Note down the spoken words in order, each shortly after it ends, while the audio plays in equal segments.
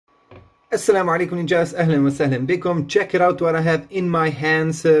Assalamu alaikum ninjas, ahlan wa sahlan bikum. Check it out what I have in my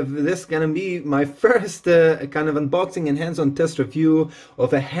hands. This is gonna be my first kind of unboxing and hands-on test review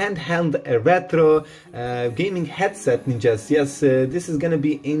of a handheld retro gaming headset ninjas. Yes, this is gonna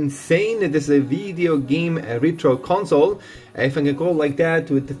be insane. This is a video game retro console, if I can call it like that,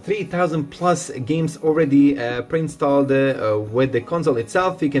 with 3,000 plus games already pre-installed with the console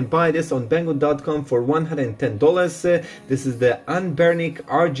itself. You can buy this on Banggood.com for $110. This is the Anbernic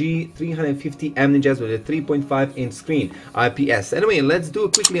RG350M ninjas with a 3.5-inch screen, IPS. Anyway, let's do a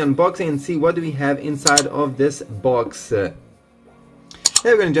quickly unboxing and see what do we have inside of this box. Here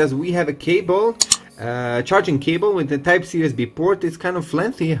we're gonna we have a cable, charging cable with the Type-C USB port. It's kind of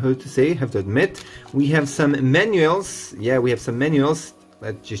lengthy, I have to say, have to admit. We have some manuals. Yeah, we have some manuals.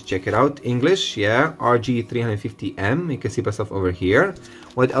 Let's just check it out. English, yeah, RG350M. You can see myself over here.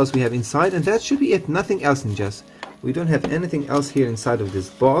 What else we have inside? And that should be it. Nothing else, ninjas. We don't have anything else here inside of this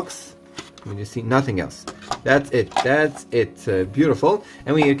box. When you see nothing else, that's it. That's it. Beautiful.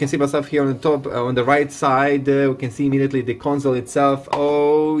 And you can see myself here on the top, on the right side. We can see immediately the console itself.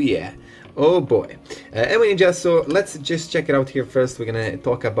 Oh yeah. Oh boy. Anyway, ninjas, so let's just check it out here first. We're gonna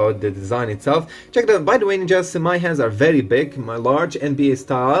talk about the design itself. Check it out. By the way, ninjas, my hands are very big, my large NBA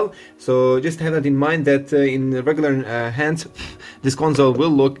style. So just have that in mind that in regular hands, this console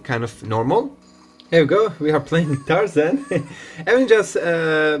will look kind of normal. Here we go, we are playing Tarzan. And just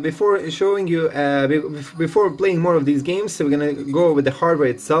before showing you, before playing more of these games, so we're gonna go with the hardware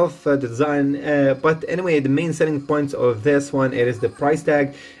itself, the design. But anyway, the main selling points of this one, it is the price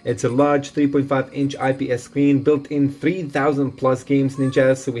tag. It's a large 3.5-inch IPS screen, built in 3,000 plus games,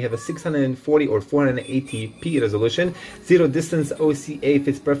 ninjas. So we have a 640 or 480p resolution. Zero distance OCA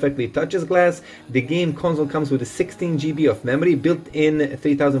fits perfectly, touches glass. The game console comes with a 16 GB of memory, built in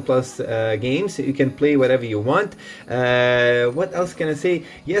 3,000 plus games. You can play whatever you want. What else can I say?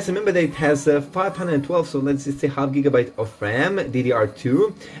 Yes, remember that it has 512, so let's just say half gigabyte of RAM,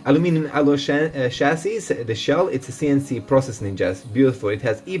 DDR2, aluminum alloy chassis. The shell, it's a CNC process, ninjas. Beautiful. It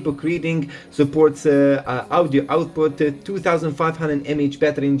has ebook reading, supports audio output, 2500 mAh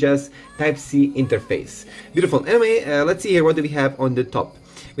battery, ninjas, Type-C interface. Beautiful. Anyway, let's see here what do we have on the top.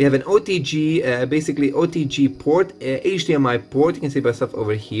 We have an OTG, basically OTG port, HDMI port. You can see myself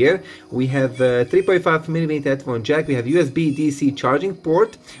over here. We have 3.5mm headphone jack. We have USB DC charging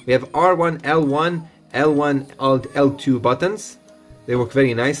port. We have R1, L1, L1, L2 buttons. They work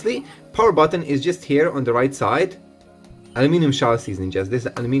very nicely. Power button is just here on the right side. Aluminum chassis, ninjas. This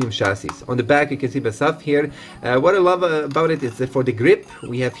is aluminum chassis. On the back, you can see myself here. What I love about it is that for the grip,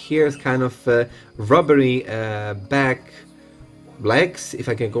 we have here kind of rubbery back legs, if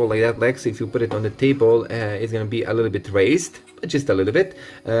I can call like that, legs. If you put it on the table, it's gonna be a little bit raised, but just a little bit.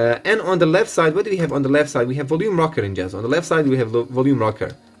 And on the left side, what do we have on the left side? We have volume rocker, ninjas. On the left side, we have volume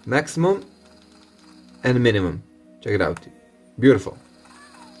rocker, maximum and minimum. Check it out, beautiful.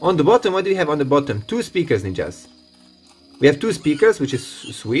 On the bottom, what do we have on the bottom? Two speakers, ninjas. We have two speakers, which is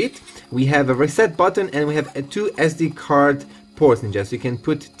sweet. We have a reset button, and we have two SD card ports, ninjas. So you can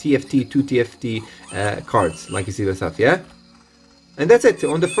put TFT, two TFT cards, like you see yourself, yeah. And that's it.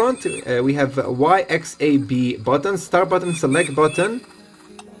 On the front, we have YXAB button, start button, select button.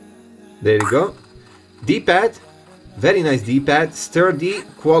 There you go. D-pad, very nice D-pad, sturdy,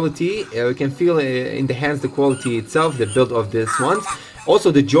 quality. You can feel in the hands the quality itself, the build of this one.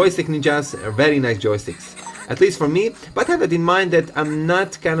 Also the joystick, ninjas, very nice joysticks, at least for me. But have it in mind that I'm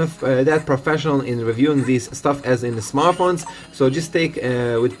not kind of that professional in reviewing these stuff as in the smartphones. So just take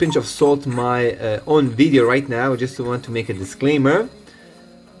with a pinch of salt my own video right now. I just want to make a disclaimer.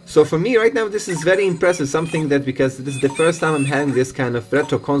 So for me right now, this is very impressive. Something that, because this is the first time I'm having this kind of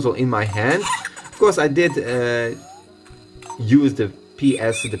retro console in my hand. Of course, I did use the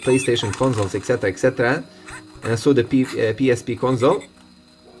PS, the PlayStation consoles, etc., etc. And I saw the PSP console.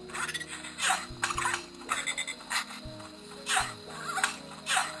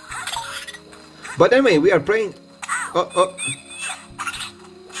 But anyway, we are playing.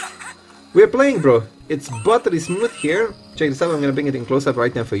 We are playing, bro. It's buttery smooth here. Check this out. I'm gonna bring it in close up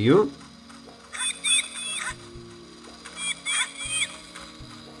right now for you.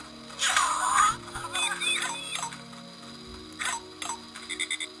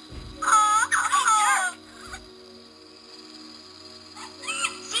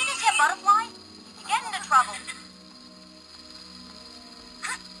 See this here butterfly? You get into trouble.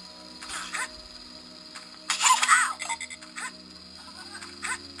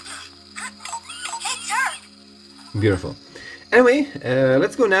 Beautiful. Anyway,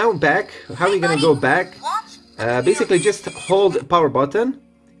 let's go now back. How are we gonna go back? Basically, just hold power button,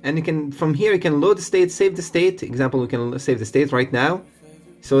 and you can, from here you can load the state, save the state. Example, we can save the state right now.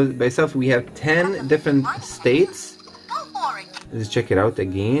 So by itself we have 10 different states. Go for it. Let's check it out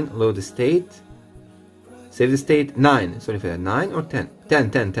again. Load the state. Save the state. 9. Sorry for that. 9 or 10?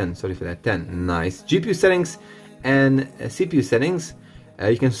 10. Sorry for that. 10. Nice. GPU settings and CPU settings.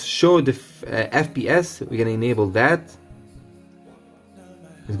 You can show the FPS. We're gonna enable that.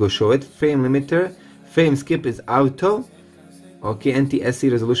 Let's go show it. Frame limiter. Frame skip is auto. Okay.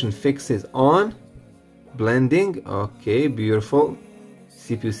 NTSC resolution fix is on. Blending. Okay. Beautiful.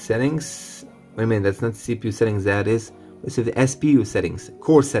 CPU settings. Wait a minute. That's not CPU settings. That is. Let's see the SPU settings.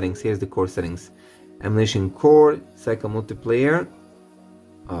 Core settings. Here's the core settings. Emulation core. Cycle multiplayer.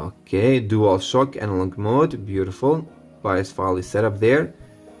 Okay. Dual shock analog mode. Beautiful. BIOS file is set up there,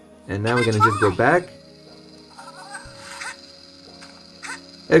 and now we're gonna just go back.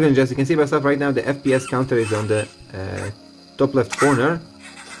 You can see by yourself right now the FPS counter is on the top left corner.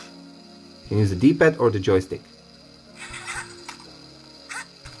 You can use the D-pad or the joystick.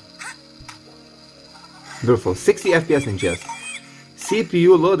 Beautiful. 60 FPS in just.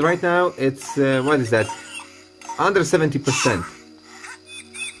 CPU load right now, it's what is that? Under 70%.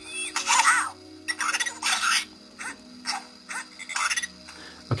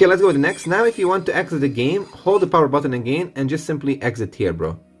 Okay, let's go to the next. Now if you want to exit the game, hold the power button again and just simply exit here,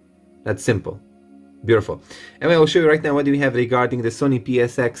 bro. That's simple. Beautiful. Anyway, I'll show you right now what do we have regarding the Sony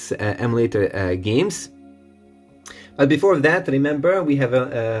PSX emulator games. But before that, remember we have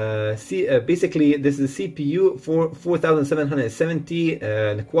basically this is a CPU for 4770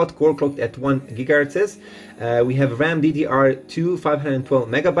 quad core clocked at 1 GHz. We have RAM DDR2 512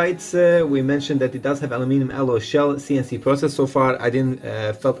 megabytes. We mentioned that it does have aluminum alloy shell CNC process. So far, I didn't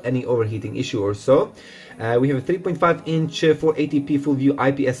felt any overheating issue or so. We have a 3.5-inch 480p full view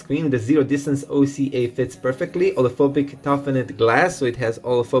IPS screen with a zero distance OCA fits perfectly. Olophobic toughened glass, so it has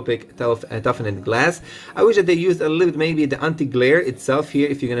olophobic toughened glass. I wish that they used a little bit maybe the anti-glare itself here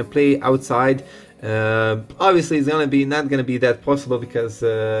if you're gonna play outside. Obviously it's not gonna be that possible because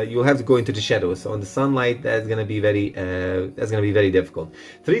you'll have to go into the shadows. So on the sunlight that's gonna be very difficult.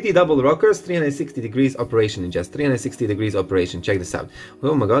 3D double rockers, 360 degrees operation in just 360 degrees operation. Check this out.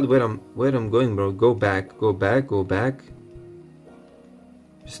 Oh my god, where I'm going, bro. Go back.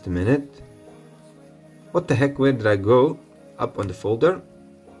 Just a minute. What the heck, where did I go? Up on the folder.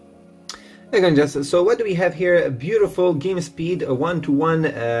 Again, so what do we have here? A beautiful game speed, a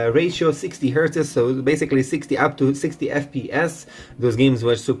 1:1 ratio, 60 Hz, so basically 60 up to 60 FPS. Those games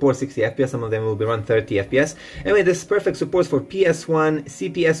which support 60 FPS, some of them will be run 30 FPS. Anyway, this perfect supports for PS1,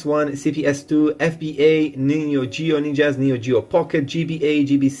 CPS1, CPS2, FBA, Neo Geo Ninjas, Neo Geo Pocket, GBA,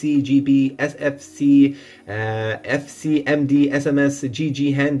 GBC, GB, SFC, FC, MD, SMS,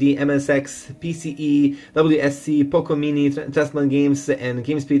 GG, Handy, MSX, PCE, WSC, Poco Mini, Tasman games, and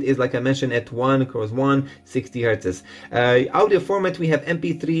game speed is, like I mentioned, at 1:1, 60 Hz. Audio format, we have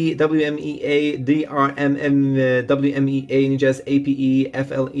MP3, WMEA, DRM, WMEA, Ninjas, APE,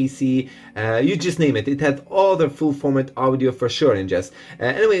 FLEC, you just name it. It has all the full format audio for sure, Ninjas.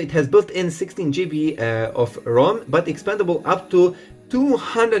 Anyway, it has built-in 16 GB of ROM, but expandable up to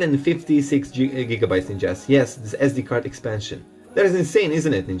 256 gigabytes, Ninjas. Yes, this SD card expansion. That is insane,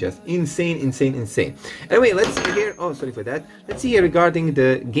 isn't it, Ninjas? Insane. Anyway, let's see here. Oh, sorry for that. Let's see here regarding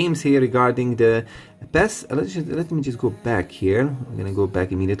the games here, regarding the PES. Let me just go back here. I'm gonna go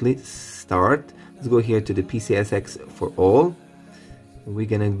back immediately. Start. Let's go here to the PCSX for all. We're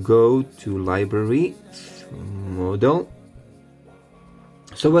gonna go to library, model.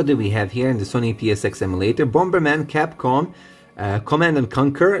 So what do we have here in the Sony PSX emulator? Bomberman, Capcom, Command and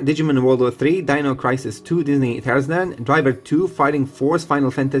Conquer, Digimon World War 3, Dino Crisis 2, Disney Tarzan, Driver 2, Fighting Force,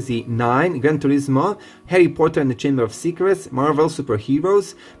 Final Fantasy 9, Gran Turismo, Harry Potter and the Chamber of Secrets, Marvel Super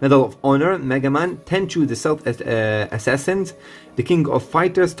Heroes, Medal of Honor, Mega Man, Tenchu the Stealth Assassins, The King of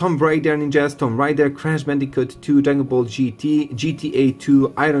Fighters, Tomb Raider Ninjas, Tomb Raider, Crash Bandicoot 2, Dragon Ball GT, GTA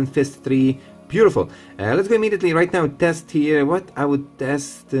 2, Iron Fist 3. Beautiful. Let's go immediately right now test here. What I would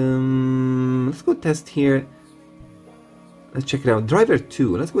test, let's go test here. Let's check it out. Driver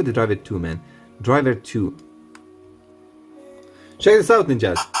 2. Let's go with the Driver 2, man. Driver 2. Check this out,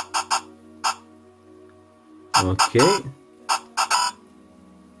 Ninjas. Okay.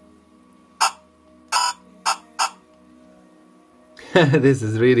 This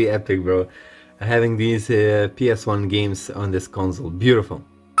is really epic, bro. Having these PS1 games on this console. Beautiful.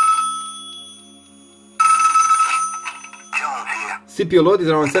 CPU load is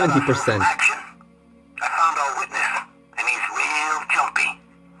around 70%.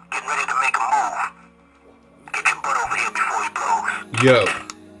 Yo.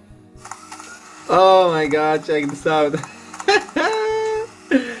 Oh my god, check this out.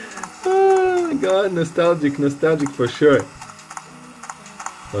 Oh my god, nostalgic for sure.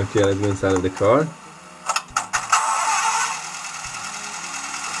 Okay, let's go inside of the car.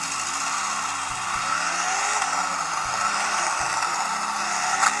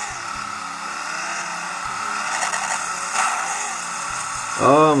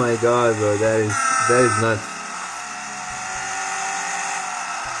 Oh my god, bro, that is nuts.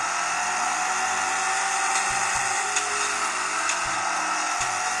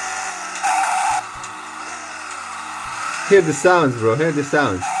 Hear the sounds, bro, hear the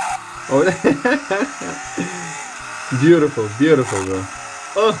sounds. Oh, beautiful, beautiful, bro.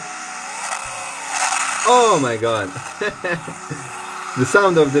 Oh my god. The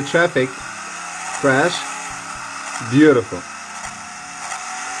sound of the traffic crash, beautiful.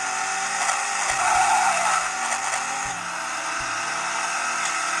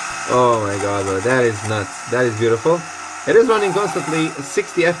 Oh my god, bro, that is nuts. That is beautiful. It is running constantly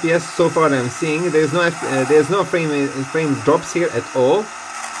 60 FPS so far that I'm seeing. There's no frame drops here at all.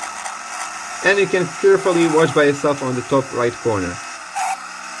 And you can carefully watch by yourself on the top right corner.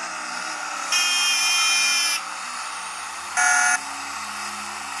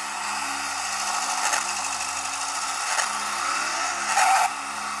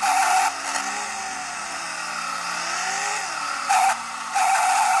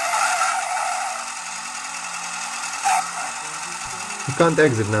 You can't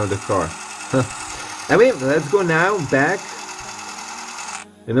exit now the car. Anyway, let's go now back.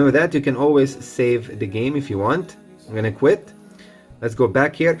 Remember that you can always save the game if you want. I'm gonna quit. Let's go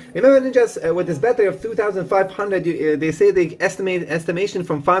back here. Remember, ninjas, with this battery of 2500, they say the estimation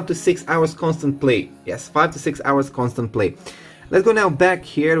from 5 to 6 hours constant play. Yes, 5 to 6 hours constant play. Let's go now back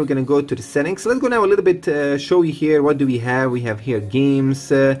here. We're gonna go to the settings. So let's go now a little bit, show you here what do we have. We have here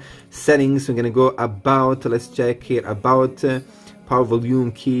games, settings. We're gonna go about. Let's check here about. Power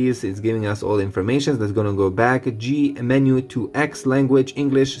volume keys, it's giving us all the information. Let's gonna go back. G menu to X, language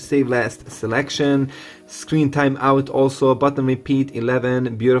English, save last selection, screen time out also, button repeat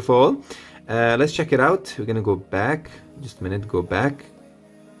 11, beautiful. Let's check it out. We're gonna go back, just a minute, go back.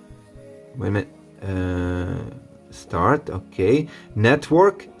 Wait a minute, start, okay.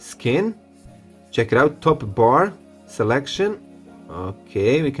 Network, skin, check it out, top bar, selection,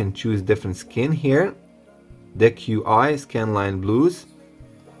 okay, we can choose different skin here. Deck UI, scanline blues.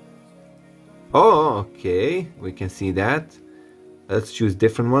 Oh, okay, we can see that. Let's choose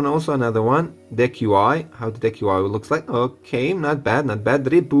different one also, another one. Deck UI, how the Deck UI looks like. Okay, not bad, not bad.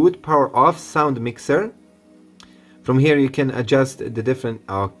 Reboot, power off, sound mixer. From here you can adjust the different,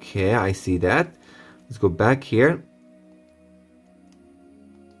 okay, I see that. Let's go back here.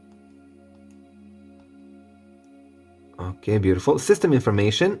 Okay, beautiful. System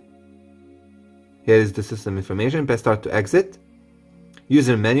information. Here is the system information. Press start to exit.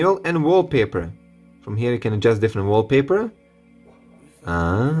 User manual and wallpaper. From here you can adjust different wallpaper.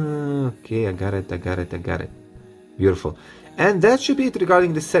 Ah, okay, I got it. Beautiful. And that should be it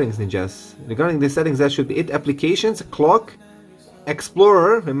regarding the settings, ninjas. Regarding the settings, that should be it. Applications, clock,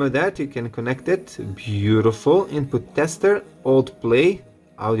 explorer, remember that, you can connect it. Beautiful. Input tester, old play,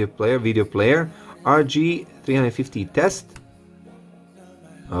 audio player, video player, RG350 test.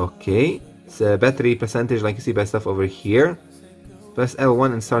 Okay. Battery percentage, like you see by stuff over here. Press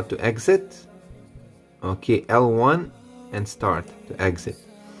L1 and start to exit. Okay, L1 and start to exit.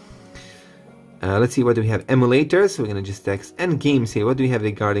 Let's see, what do we have? Emulators, we're gonna just text, and games here. What do we have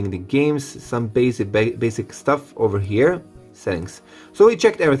regarding the games? Some basic stuff over here. Settings. So we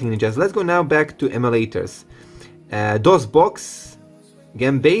checked everything, ninjas. Let's go now back to emulators. DOS box,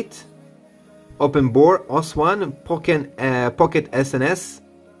 Gambate, Open Bore, OS1, Pocket SNS.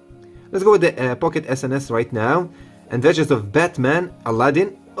 Let's go with the Pocket SNS right now. And Adventures of Batman,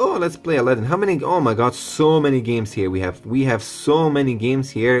 Aladdin. Oh, let's play Aladdin. How many? Oh my god, so many games here we have. We have so many games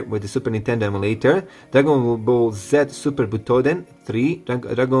here with the Super Nintendo emulator. Dragon Ball Z Super Butoden 3.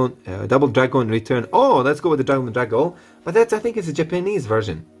 Double Dragon Return. Oh, let's go with the Dragon. But that's, I think it's a Japanese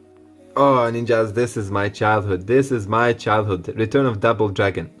version. Oh, ninjas, this is my childhood. This is my childhood. Return of Double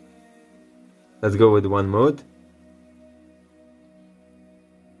Dragon. Let's go with one mode.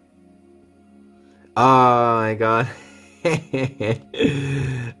 Oh my god.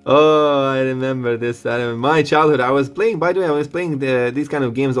 Oh, I remember this. I remember my childhood. I was playing, by the way, I was playing these kind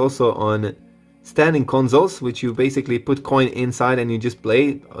of games also on standing consoles, which you basically put coin inside and you just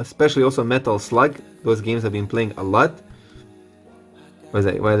play, especially also Metal Slug. Those games I've been playing a lot when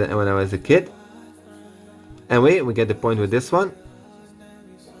I was a kid. Anyway, we get the point with this one.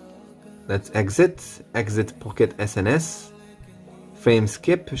 Let's exit Pocket SNS. Frame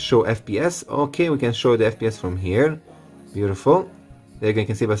skip, show FPS. Okay, we can show the FPS from here. Beautiful. There you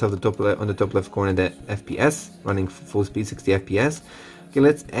can see myself on the top left corner the FPS running full speed 60 FPS. Okay,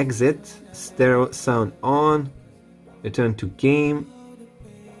 let's exit. Stereo sound on. Return to game.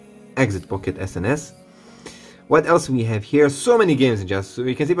 Exit Pocket SNS. What else we have here? So many games, just so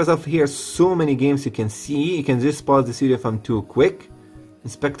you can see myself here. So many games you can see. You can just pause the video if I'm too quick.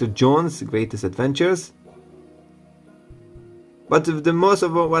 Inspector Jones' Greatest Adventures. But the most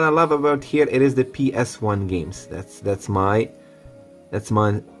of what I love about here, it is the PS1 games. That's my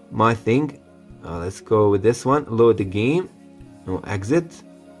thing. Let's go with this one. Load the game. No exit.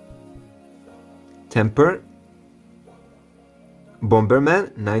 Temper.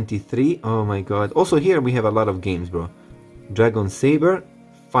 Bomberman 93. Oh my god. Also here we have a lot of games, bro. Dragon Saber.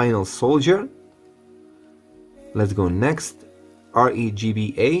 Final Soldier. Let's go next.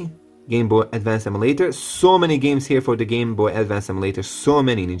 REGBA. Game Boy Advance Emulator. So many games here for the Game Boy Advance Emulator. So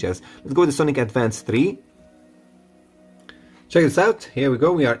many, ninjas. Let's go to Sonic Advance 3. Check this out. Here we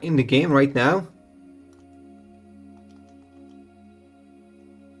go. We are in the game right now.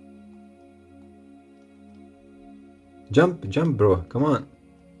 Jump, jump, bro. Come on.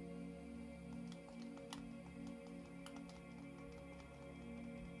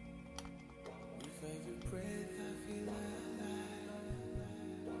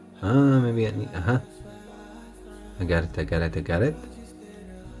 Maybe I need... I got it, I got it, I got it.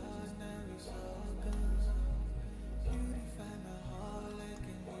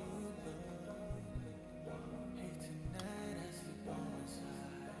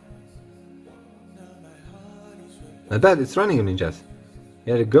 Not bad, it's running, ninjas.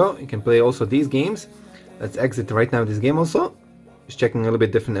 Here you go. You can play also these games. Let's exit right now this game also. Just checking a little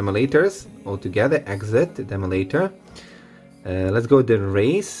bit different emulators altogether. Exit the emulator. Let's go the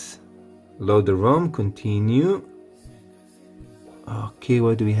race. Load the ROM. Continue. Okay,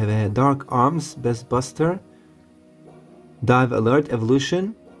 what do we have here? Dark Arms, Best Buster, Dive Alert,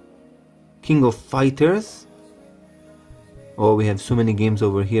 Evolution, King of Fighters. Oh, we have so many games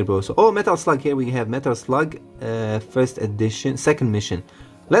over here, bro. So, oh, Metal Slug. Here we have Metal Slug, first edition, second mission.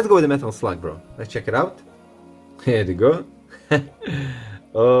 Let's go with the Metal Slug, bro. Let's check it out. Here we go.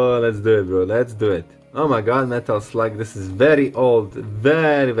 Oh, let's do it, bro. Let's do it. Oh my god, Metal Slug. This is very old.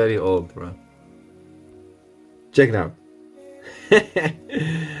 Very, very old, bro. Check it out.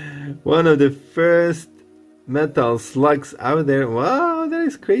 One of the first Metal Slugs out there. Wow, that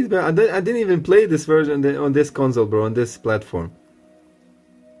is crazy, bro. I didn't even play this version on this console, bro, on this platform.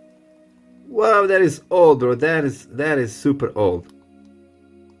 Wow, that is old, bro. That is super old.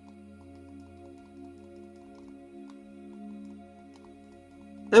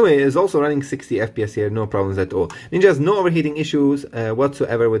 Anyway, it's also running 60 FPS here, no problems at all. Ninjas, no overheating issues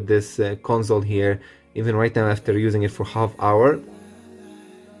whatsoever with this console here, even right now after using it for half hour.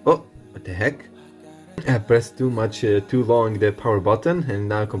 Oh, what the heck? I pressed too long the power button and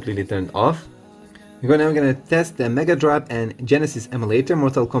now completely turned off. Now I'm gonna test the Mega Drive and Genesis emulator,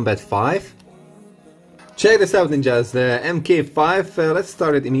 Mortal Kombat 5. Check this out, ninjas, the MK5, let's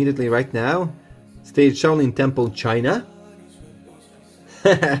start it immediately right now. Stage Shaolin Temple, China.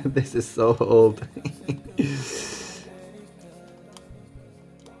 This is so old.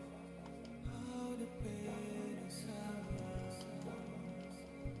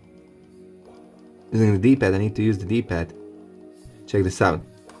 Using the D-pad, I need to use the D-pad. Check this out.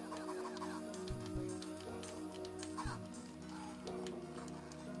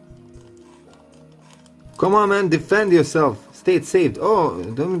 Come on, man, defend yourself. Stay saved. Oh,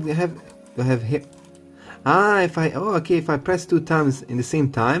 do I have here? Ah, okay, if I press 2 times in the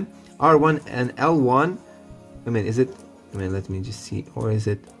same time, R1 and L1. I mean, is it? I mean, let me just see. Or is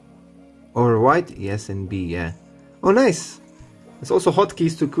it? Or right? Yes, and B. Yeah. Oh, nice. It's also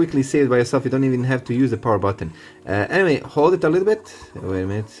hotkeys to quickly save it by yourself. You don't even have to use the power button. Anyway, hold it a little bit. Wait a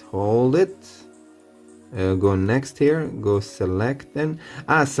minute. Hold it. Go next here. Go select then.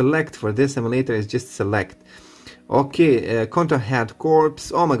 Select for this emulator is just select. Okay, Contra Head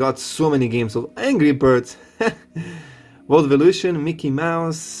Corps. Oh my god, so many games of Angry Birds. World Evolution, Mickey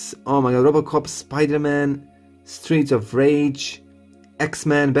Mouse. Oh my god, Robocop, Spider-Man, Streets of Rage,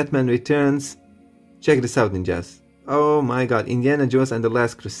 X-Men, Batman Returns. Check this out, ninjas. Oh my god, Indiana Jones and the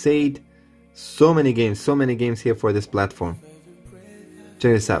Last Crusade. So many games here for this platform.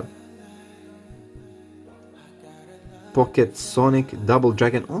 Check this out. Pocket Sonic, Double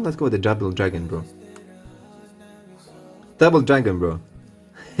Dragon. Oh, let's go with the Double Dragon, bro. Double Dragon, bro.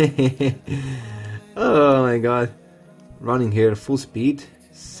 Oh my god. Running here full speed.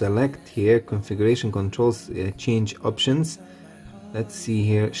 Select here configuration controls, change options. Let's see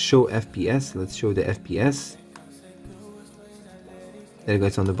here, show FPS. Let's show the FPS. There you go,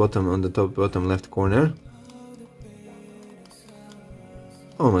 it's on the bottom, on the top bottom left corner.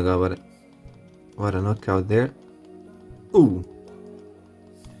 Oh my god, what a knockout there. Ooh.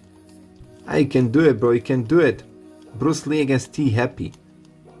 I can do it, bro. You can do it. Bruce Lee against T Happy.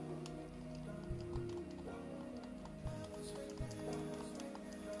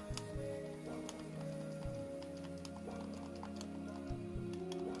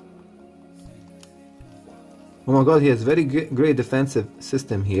 Oh my god, he has very great defensive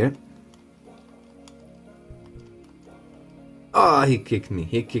system here. Oh, he kicked me.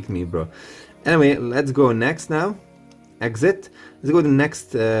 He kicked me, bro. Anyway, let's go next now. Exit. Let's go to the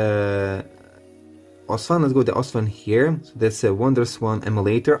next Osvan. Let's go to Osvan here. So that's a WonderSwan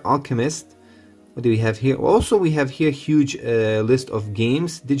emulator. Alchemist. What do we have here? Also, we have here huge list of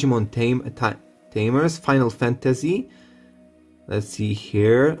games. Digimon Tamers. Final Fantasy. Let's see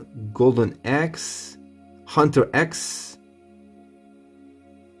here. Golden Axe. Hunter X.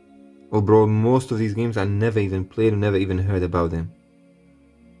 Oh bro, most of these games I never even played or never even heard about them.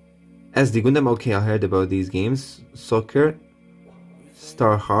 SD Gundam, okay, I heard about these games. Soccer.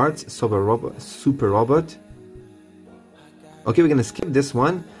 Star Hearts. Super Robot. Okay, we're gonna skip this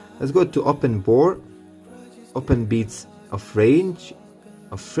one. Let's go to Open Board. Open Beats of Rage.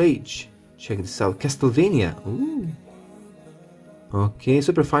 Check this out. Castlevania. Ooh. Okay,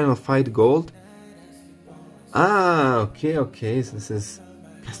 Super Final Fight Gold. Ah, okay, so this is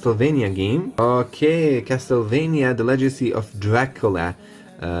Castlevania game. Okay, Castlevania, The Legacy of Dracula.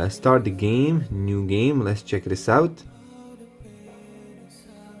 Start the game, new game, let's check this out.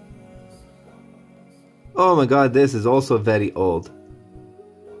 Oh my god, this is also very old.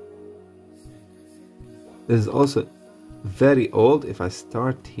 This is also very old. If I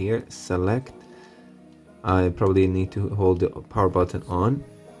start here, select, I probably need to hold the power button on.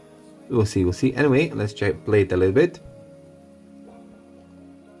 We'll see. Anyway, let's play it a little bit.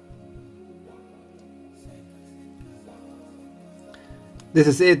 This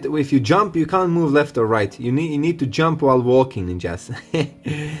is it. If you jump, you can't move left or right. You need to jump while walking, ninjas.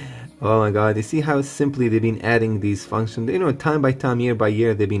 Oh my god, you see how simply they've been adding these functions. You know, time by time, year by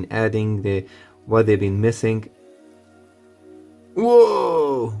year, they've been adding what they've been missing.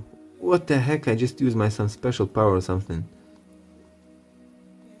 Whoa! What the heck? I just used some special power or something.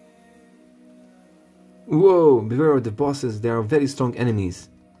 Whoa, beware of the bosses, they are very strong enemies.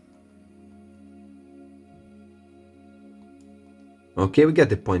 Okay, we get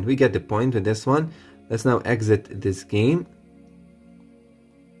the point with this one. Let's now exit this game.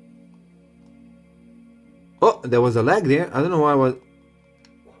 Oh, there was a lag there. I don't know why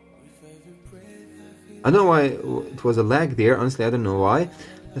it was a lag there. Honestly, I don't know why.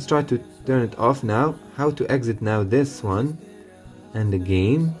 Let's try to turn it off now. How to exit now this one and the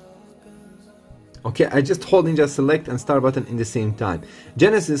game. Okay, I just holding select and start button in the same time.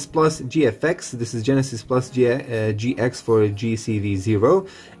 Genesis plus GFX. This is Genesis plus GX for GCV0.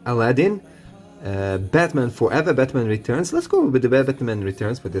 Aladdin. Batman Forever. Batman Returns. Let's go with the Batman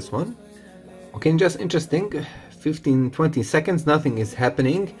Returns for this one. Okay, just interesting. 15-20 seconds. Nothing is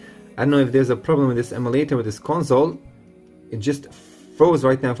happening. I don't know if there's a problem with this emulator, with this console. It just froze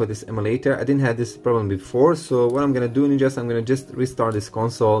right now for this emulator. I didn't have this problem before. So what I'm gonna do, Ninjas, I'm gonna just restart this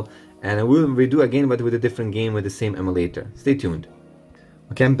console. And I will redo again, but with a different game with the same emulator. Stay tuned.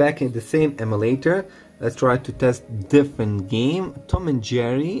 Okay, I'm back in the same emulator. Let's try to test different game. Tom and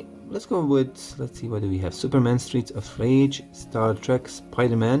Jerry. Let's go with, let's see, what do we have? Superman, Streets of Rage, Star Trek,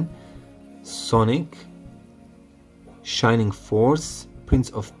 Spider-Man, Sonic, Shining Force, Prince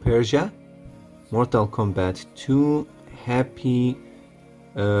of Persia, Mortal Kombat 2, Happy.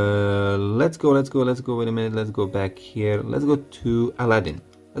 Let's go. Wait a minute. Let's go back here. Let's go to Aladdin.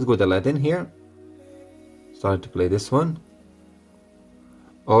 Let's go to Aladdin here. Start to play this one.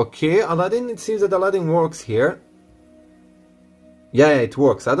 Okay, Aladdin, it seems that Aladdin works here. Yeah, it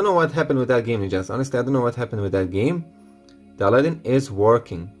works. I don't know what happened with that game, just honestly, I don't know what happened with that game. The Aladdin is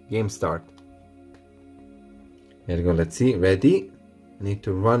working. Game start. Here we go, let's see. Ready? I need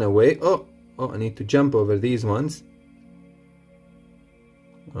to run away. Oh, I need to jump over these ones.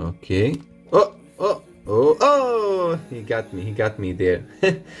 Okay. Oh, he got me there.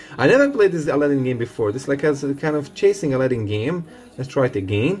 I never played this Aladdin game before. This like has a kind of chasing Aladdin game. Let's try it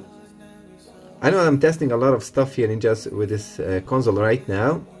again. I know I'm testing a lot of stuff here just with this console right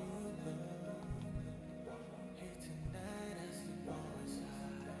now.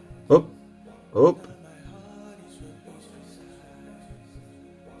 Oh.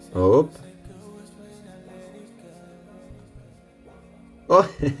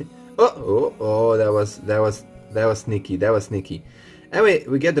 Oh, that was sneaky. Anyway,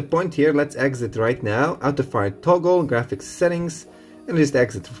 we get the point here. Let's exit right now. Auto fire toggle, graphics settings, and just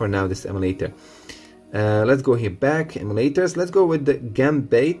exit for now this emulator. Let's go here back, emulators. Let's go with the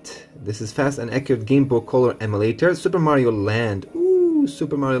Gambate. This is fast and accurate Game Boy Color emulator. Super Mario Land. Ooh, Ooh,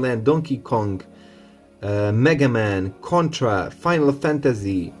 Super Mario Land, Donkey Kong, Mega Man, Contra, Final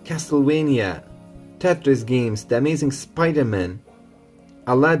Fantasy, Castlevania, Tetris games, The Amazing Spider-Man,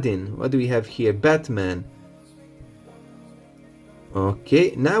 Aladdin. What do we have here? Batman.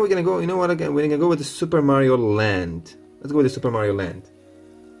 Okay, now we're gonna go, you know what, again, we're gonna go with the Super Mario Land. Let's go with the Super Mario Land.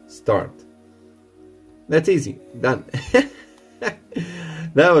 Start. That's easy. Done.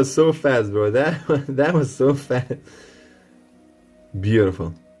 That was so fast, bro. That was so fast.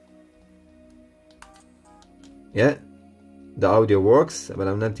 Beautiful. Yeah, the audio works, but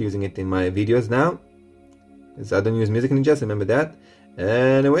I'm not using it in my videos now, because I don't use music ninjas, remember that.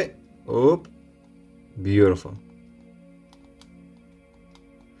 Anyway, oh, beautiful.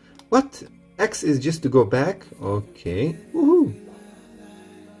 What? X is just to go back? Okay. Woohoo!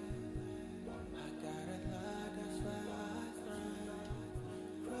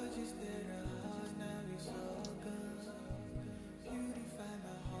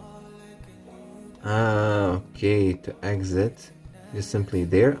 Okay, to exit, just simply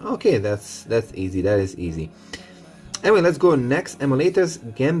there. Okay, that's easy. That is easy. Anyway, let's go next. Emulators,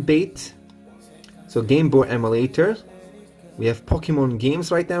 Gamebait. So Game Boy emulator. We have Pokemon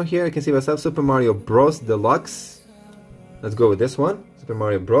games right now here. You can see myself. Super Mario Bros. Deluxe. Let's go with this one. Super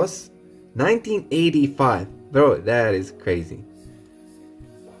Mario Bros. 1985. Bro, that is crazy.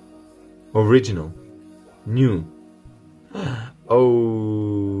 Original. New.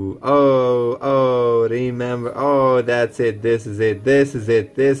 Oh, remember. Oh, that's it. This is it. This is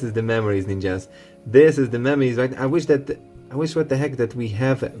it. This is the memories, ninjas. This is the memories, right? I wish what the heck that we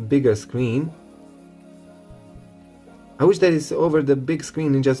have a bigger screen. I wish that it's over the big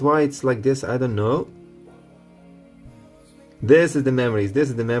screen, ninjas. Why it's like this, I don't know. This is the memories. This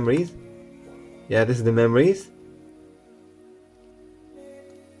is the memories. Yeah, this is the memories.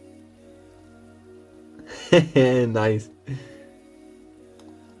 Nice.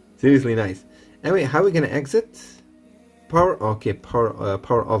 Seriously nice. Anyway, how are we gonna exit? Power. Okay,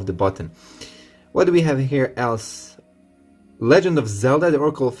 power off the button. What do we have here else? Legend of Zelda: The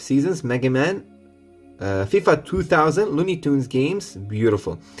Oracle of Seasons, Mega Man, FIFA 2000, Looney Tunes games,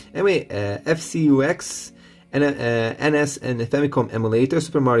 beautiful. Anyway, FCUX, NS and Famicom emulator,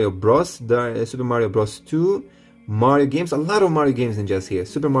 Super Mario Bros, Super Mario Bros 2, Mario games, a lot of Mario games in just here.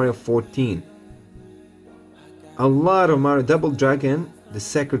 Super Mario 14, a lot of Mario, Double Dragon, The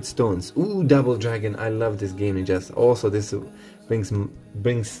Sacred Stones. Ooh, Double Dragon, I love this game in just. Also, this brings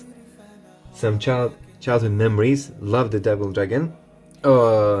some childhood memories. Love the Double Dragon.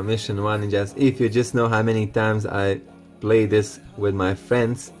 Oh, Mission 1 Ninjas. If you just know how many times I play this with my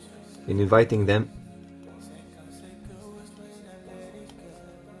friends and inviting them.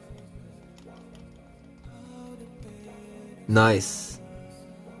 Nice.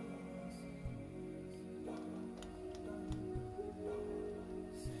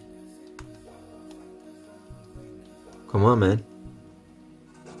 Come on, man.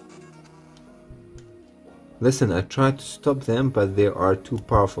 Listen, I tried to stop them, but they are too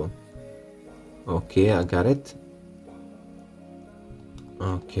powerful. Okay, I got it.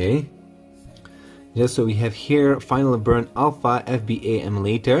 Okay. Just so we have here Final Burn Alpha FBA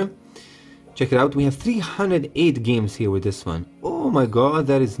emulator. Check it out. We have 308 games here with this one. Oh my god,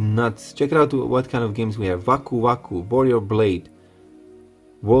 that is nuts. Check it out what kind of games we have. Waku Waku, Warrior Blade,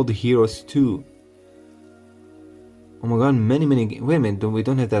 World Heroes 2. Oh my god, many games. Wait a minute, we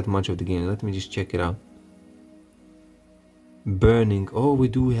don't have that much of the game. Let me just check it out. Burning. Oh, we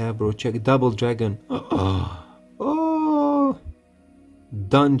do have, bro. Check Double Dragon. Oh.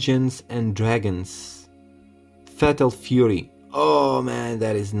 Dungeons and Dragons. Fatal Fury. Oh man,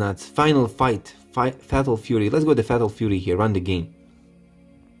 that is nuts. Final Fight. Fatal Fury. Let's go to Fatal Fury here. Run the game.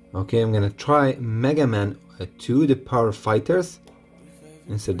 Okay, I'm gonna try Mega Man 2, the Power Fighters.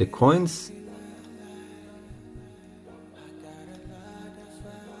 Insert the coins.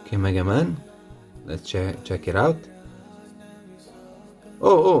 Okay, Mega Man. Let's check it out.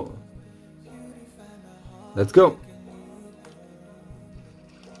 Oh. Let's go.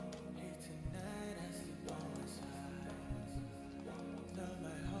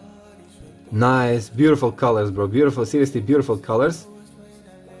 Nice, beautiful colors, bro. Beautiful, seriously beautiful colors.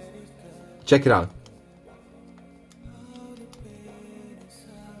 Check it out.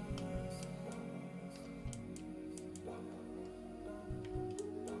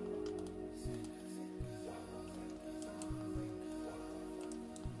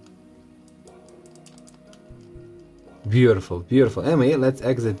 Beautiful. Anyway, let's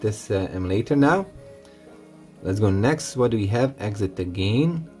exit this emulator now. Let's go next. What do we have? Exit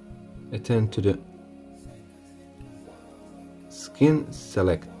again. Return to the skin.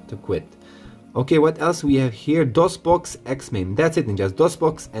 Select to quit. Okay, what else we have here? DOSBox XMAIN. That's it, ninjas.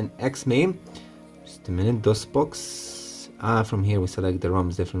 DOSBox and XMAIN. Just a minute. DOSBox. From here we select the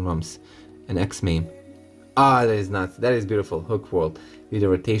ROMs, different ROMs, and XMAIN. That is nuts. That is beautiful. Hook world, video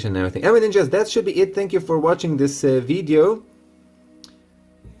rotation, and everything. Anyway, ninjas, that should be it. Thank you for watching this video.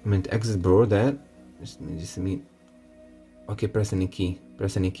 I'm going to exit bro that. Just me. Okay, press any key.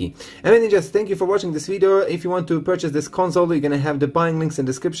 Press any key. Anyway, ninjas, thank you for watching this video. If you want to purchase this console, you're gonna have the buying links in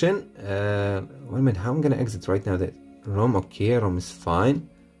the description. Wait a minute, how am I gonna exit right now? That ROM, okay, ROM is fine.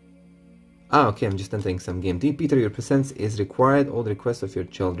 Okay, I'm just entering some game. Dear Peter, your presence is required. All the requests of your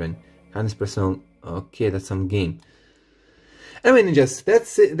children. Kindness personal. Okay, that's some game. Anyway, ninjas,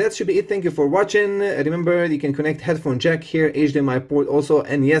 that's it. That should be it. Thank you for watching. Remember, you can connect headphone jack here, HDMI port also,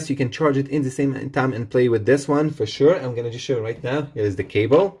 and yes, you can charge it in the same time and play with this one for sure. I'm gonna just show you right now. Here is the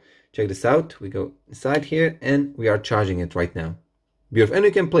cable. Check this out. We go inside here, and we are charging it right now. Beautiful, and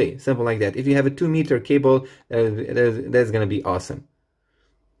you can play simple like that. If you have a 2-meter cable, that's gonna be awesome.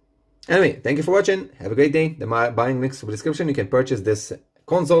 Anyway, thank you for watching. Have a great day. The buying links in the description. You can purchase this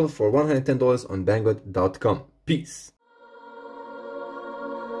console for $110 on Banggood.com. Peace.